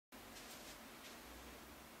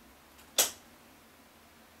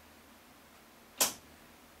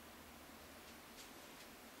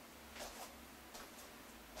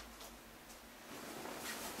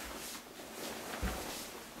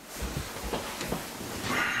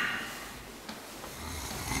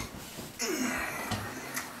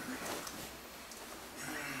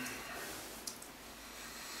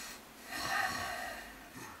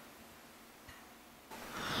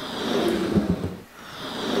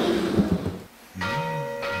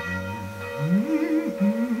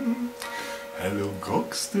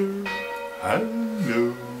Goxster,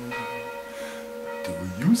 hello. Do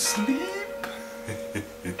you sleep?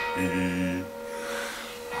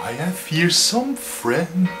 I have here some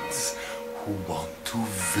friends who want to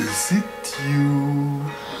visit you.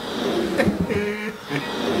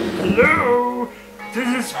 Hello,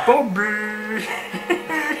 this is Bobby.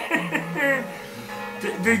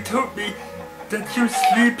 They told me that you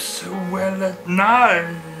sleep so well at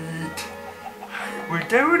night. I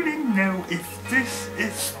would only know if this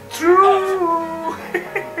is true.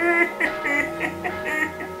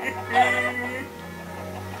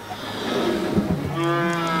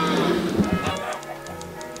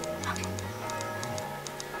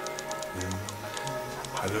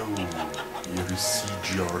 Hello, here is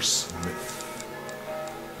C.G.R. Smith.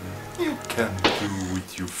 You can do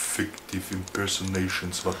with your fictive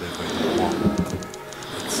impersonations whatever you want.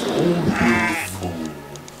 It's all your fault.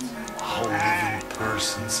 Our living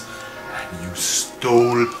persons, and you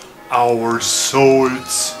stole our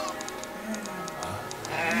souls.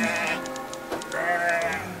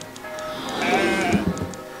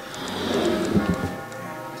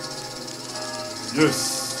 Yes,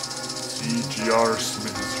 C.G.R.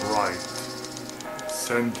 Smith is right.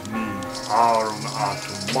 Send me Aaron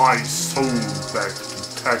to my soul back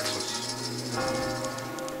to Texas.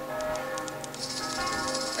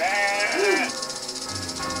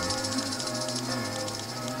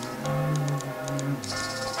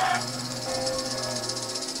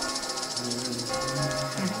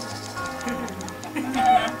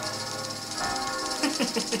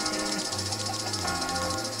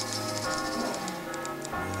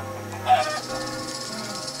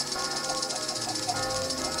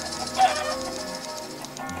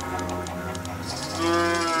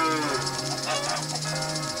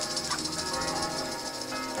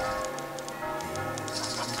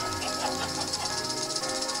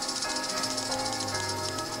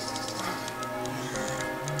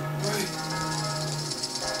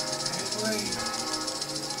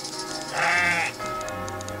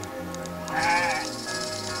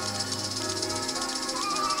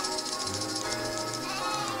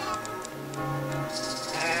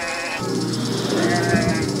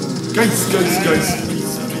 Guys,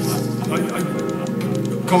 please.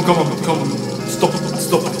 Come on. Stop.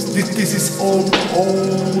 This is all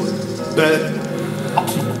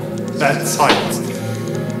bad science.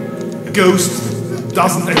 Ghost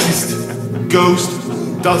doesn't exist. Ghost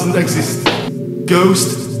doesn't exist.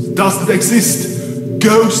 Ghost doesn't exist.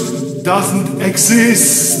 Ghost doesn't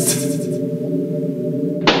exist.